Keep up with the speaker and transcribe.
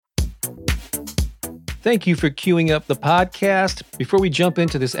Thank you for queuing up the podcast. Before we jump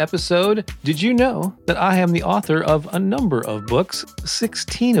into this episode, did you know that I am the author of a number of books,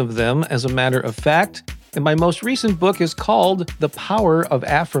 16 of them as a matter of fact, and my most recent book is called The Power of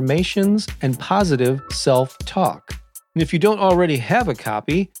Affirmations and Positive Self-Talk. And if you don't already have a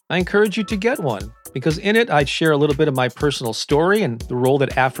copy, I encourage you to get one, because in it I share a little bit of my personal story and the role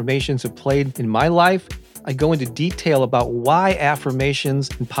that affirmations have played in my life. I go into detail about why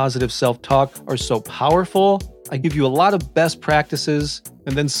affirmations and positive self-talk are so powerful. I give you a lot of best practices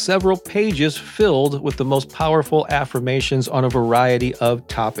and then several pages filled with the most powerful affirmations on a variety of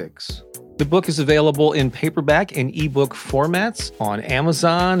topics. The book is available in paperback and ebook formats on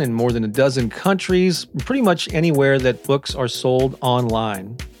Amazon in more than a dozen countries, pretty much anywhere that books are sold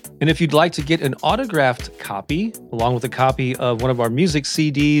online. And if you'd like to get an autographed copy, along with a copy of one of our music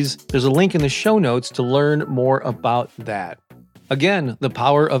CDs, there's a link in the show notes to learn more about that. Again, The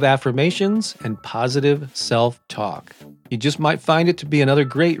Power of Affirmations and Positive Self-Talk. You just might find it to be another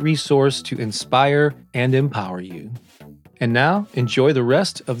great resource to inspire and empower you. And now, enjoy the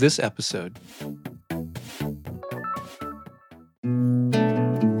rest of this episode.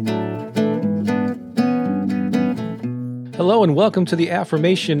 Hello and welcome to the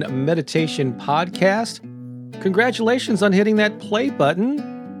Affirmation Meditation Podcast. Congratulations on hitting that play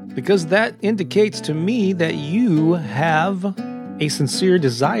button, because that indicates to me that you have a sincere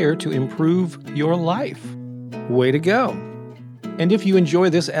desire to improve your life. Way to go. And if you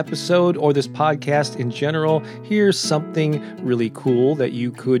enjoy this episode or this podcast in general, here's something really cool that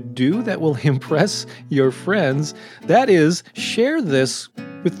you could do that will impress your friends. That is, share this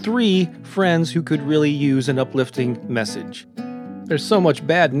with 3 friends who could really use an uplifting message. There's so much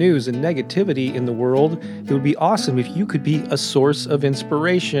bad news and negativity in the world. It would be awesome if you could be a source of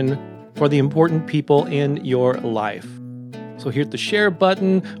inspiration for the important people in your life. So hit the share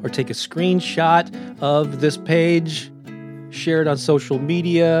button or take a screenshot of this page, share it on social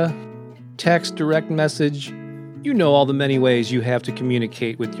media, text, direct message. You know all the many ways you have to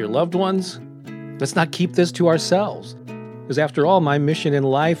communicate with your loved ones. Let's not keep this to ourselves. Because after all, my mission in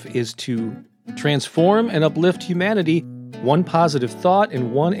life is to transform and uplift humanity, one positive thought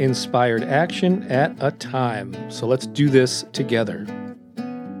and one inspired action at a time. So let's do this together.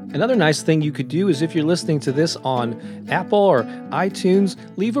 Another nice thing you could do is, if you're listening to this on Apple or iTunes,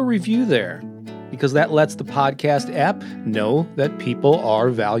 leave a review there, because that lets the podcast app know that people are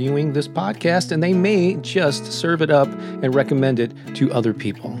valuing this podcast and they may just serve it up and recommend it to other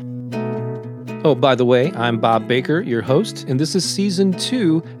people. Oh, by the way, I'm Bob Baker, your host, and this is Season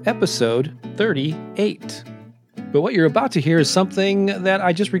 2, Episode 38. But what you're about to hear is something that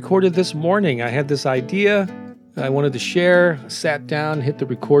I just recorded this morning. I had this idea I wanted to share, sat down, hit the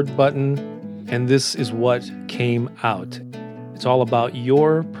record button, and this is what came out. It's all about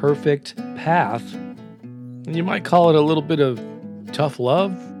your perfect path. And you might call it a little bit of tough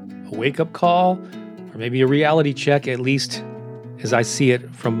love, a wake-up call, or maybe a reality check, at least as I see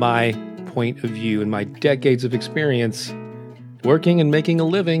it from my point of view and my decades of experience working and making a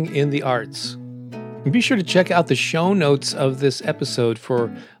living in the arts. And be sure to check out the show notes of this episode for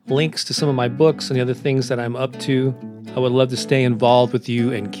links to some of my books and the other things that I'm up to. I would love to stay involved with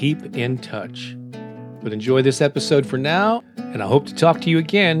you and keep in touch. But enjoy this episode for now, and I hope to talk to you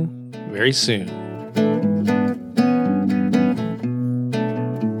again very soon.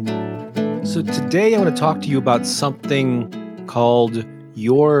 So today I want to talk to you about something called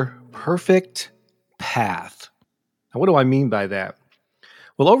your perfect path. Now, what do I mean by that?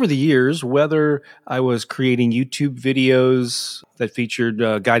 Well, over the years, whether I was creating YouTube videos that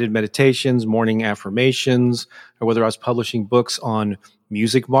featured guided meditations, morning affirmations, or whether I was publishing books on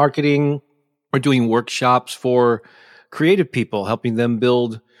music marketing or doing workshops for creative people, helping them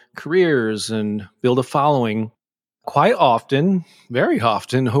build careers and build a following, quite often, very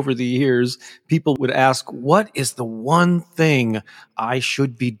often over the years, people would ask, what is the one thing I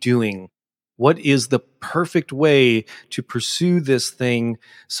should be doing? What is the perfect way to pursue this thing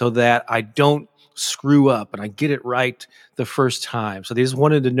so that I don't screw up and I get it right the first time? So they just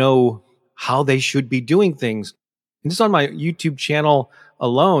wanted to know how they should be doing things. And just on my YouTube channel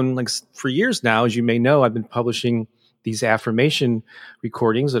alone, like for years now, as you may know, I've been publishing these affirmation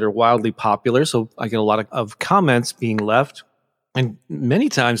recordings that are wildly popular. So I get a lot of comments being left. And many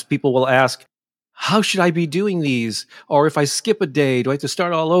times people will ask, how should I be doing these? Or if I skip a day, do I have to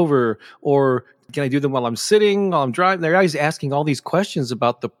start all over? Or can I do them while I'm sitting, while I'm driving? They're always asking all these questions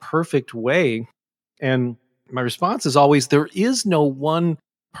about the perfect way. And my response is always, there is no one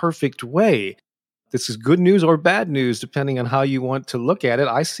perfect way. This is good news or bad news, depending on how you want to look at it.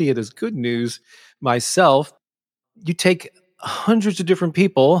 I see it as good news myself. You take hundreds of different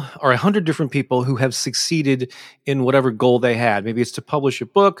people or 100 different people who have succeeded in whatever goal they had. Maybe it's to publish a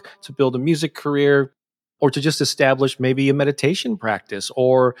book, to build a music career, or to just establish maybe a meditation practice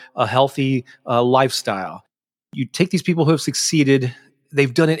or a healthy lifestyle. You take these people who have succeeded,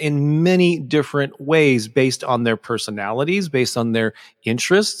 they've done it in many different ways based on their personalities, based on their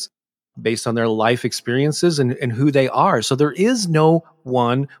interests, based on their life experiences and who they are. So there is no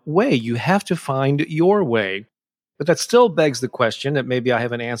one way. You have to find your way. But that still begs the question that maybe I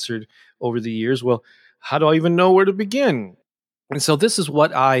haven't answered over the years. Well, how do I even know where to begin? And so this is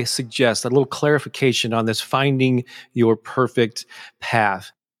what I suggest, a little clarification on this finding your perfect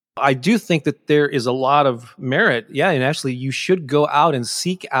path. I do think that there is a lot of merit. Yeah, and actually you should go out and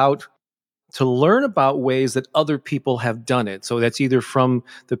seek out to learn about ways that other people have done it. So that's either from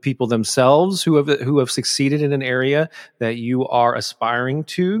the people themselves who have succeeded in an area that you are aspiring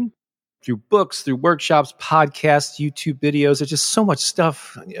to, through books, through workshops, podcasts, YouTube videos. There's just so much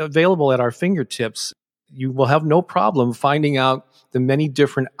stuff available at our fingertips. You will have no problem finding out the many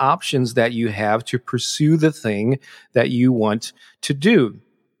different options that you have to pursue the thing that you want to do.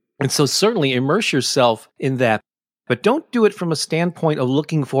 And so certainly immerse yourself in that, but don't do it from a standpoint of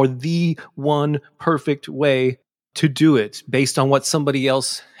looking for the one perfect way to do it based on what somebody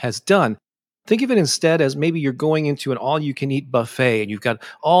else has done. Think of it instead as maybe you're going into an all-you-can-eat buffet and you've got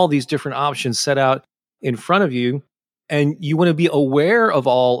all these different options set out in front of you, and you want to be aware of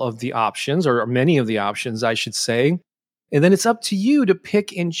all of the options, or many of the options, I should say. And then it's up to you to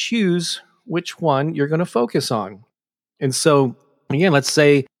pick and choose which one you're going to focus on. And so, again, let's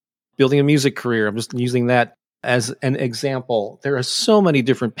say building a music career. I'm just using that as an example. There are so many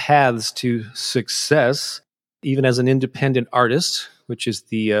different paths to success, even as an independent artist, which is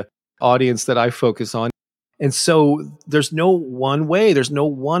the audience that I focus on. And so there's no one way, there's no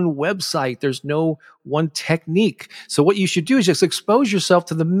one website, there's no one technique. So what you should do is just expose yourself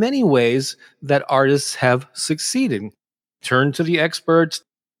to the many ways that artists have succeeded. Turn to the experts,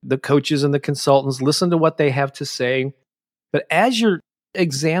 the coaches and the consultants, listen to what they have to say. But as you're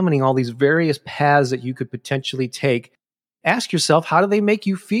examining all these various paths that you could potentially take, ask yourself, how do they make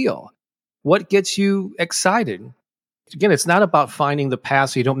you feel? What gets you excited? Again, it's not about finding the path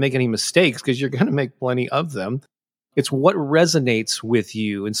so you don't make any mistakes, because you're going to make plenty of them. It's what resonates with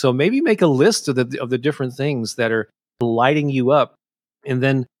you. And so maybe make a list of the different things that are lighting you up, and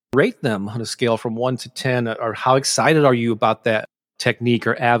then rate them on a scale from 1 to 10, or how excited are you about that technique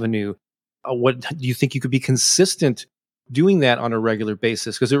or avenue? What do you think you could be consistent doing that on a regular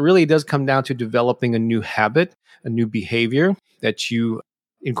basis? Because it really does come down to developing a new habit, a new behavior that you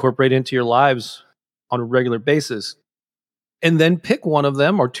incorporate into your lives on a regular basis. And then pick one of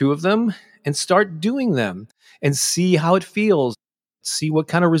them or two of them and start doing them and see how it feels. See what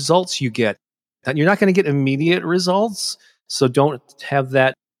kind of results you get. And you're not going to get immediate results, so don't have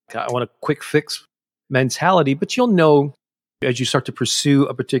that I want a quick fix mentality, but you'll know as you start to pursue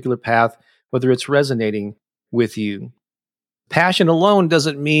a particular path whether it's resonating with you. Passion alone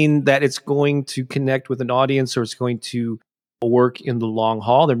doesn't mean that it's going to connect with an audience or it's going to work in the long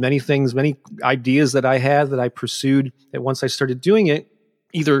haul. There are many things, many ideas that I had that I pursued that once I started doing it,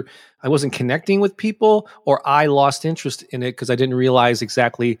 either I wasn't connecting with people or I lost interest in it because I didn't realize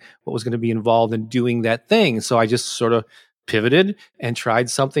exactly what was going to be involved in doing that thing. So I just sort of pivoted and tried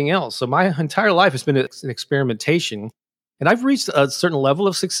something else. So my entire life has been an experimentation. And I've reached a certain level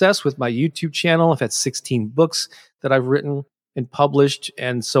of success with my YouTube channel. I've had 16 books that I've written and published.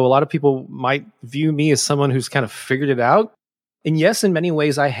 And so a lot of people might view me as someone who's kind of figured it out. And yes, in many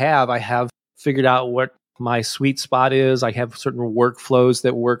ways I have figured out what my sweet spot is. I have certain workflows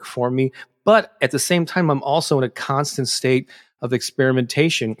that work for me. But at the same time, I'm also in a constant state of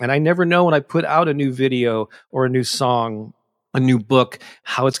experimentation. And I never know when I put out a new video or a new song, a new book,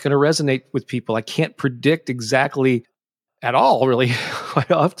 how it's going to resonate with people. I can't predict exactly at all, really, quite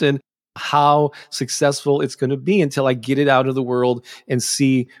often, how successful it's going to be until I get it out of the world and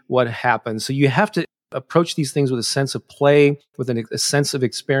see what happens. So you have to approach these things with a sense of play, with a sense of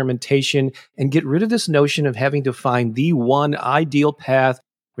experimentation, and get rid of this notion of having to find the one ideal path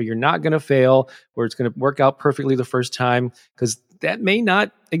where you're not going to fail, where it's going to work out perfectly the first time, because that may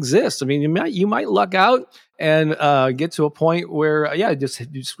not exist. I mean, you might luck out and get to a point where,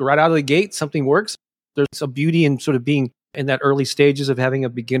 just right out of the gate, something works. There's a beauty in sort of being in that early stages of having a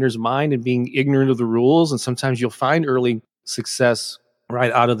beginner's mind and being ignorant of the rules. And sometimes you'll find early success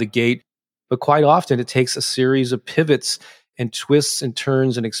right out of the gate. But quite often it takes a series of pivots and twists and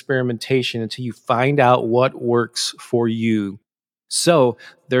turns and experimentation until you find out what works for you. So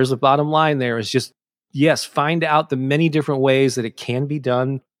there's the bottom line there is just, yes, find out the many different ways that it can be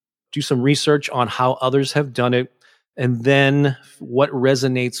done. Do some research on how others have done it. and then what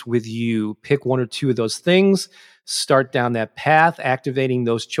resonates with you. Pick one or two of those things, start down that path, activating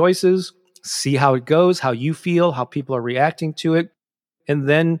those choices, see how it goes, how you feel, how people are reacting to it, and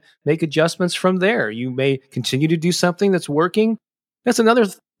then make adjustments from there. You may continue to do something that's working. That's another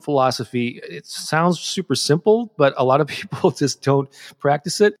philosophy. It sounds super simple, but a lot of people just don't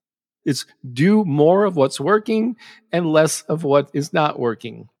practice it. It's do more of what's working and less of what is not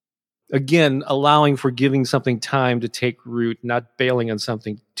working. Again, allowing for giving something time to take root, not bailing on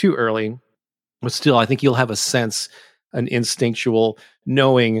something too early. But still, I think you'll have a sense, an instinctual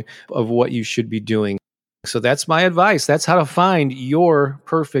knowing of what you should be doing. So that's my advice. That's how to find your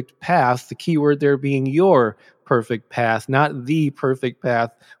perfect path. The key word there being your perfect path, not the perfect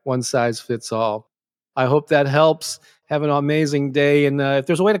path, one size fits all. I hope that helps. Have an amazing day. And if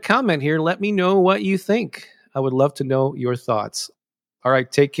there's a way to comment here, let me know what you think. I would love to know your thoughts. All right,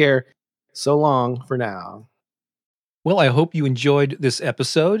 take care. So long for now. Well, I hope you enjoyed this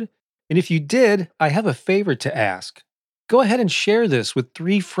episode. And if you did, I have a favor to ask. Go ahead and share this with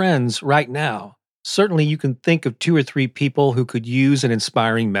 3 friends right now. Certainly, you can think of 2 or 3 people who could use an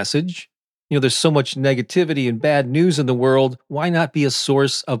inspiring message. There's so much negativity and bad news in the world. Why not be a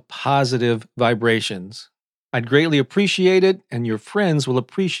source of positive vibrations? I'd greatly appreciate it, and your friends will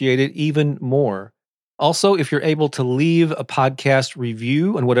appreciate it even more. Also, if you're able to leave a podcast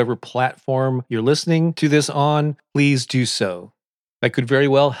review on whatever platform you're listening to this on, please do so. That could very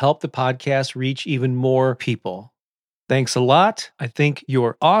well help the podcast reach even more people. Thanks a lot. I think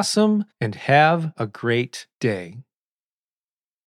you're awesome, and have a great day.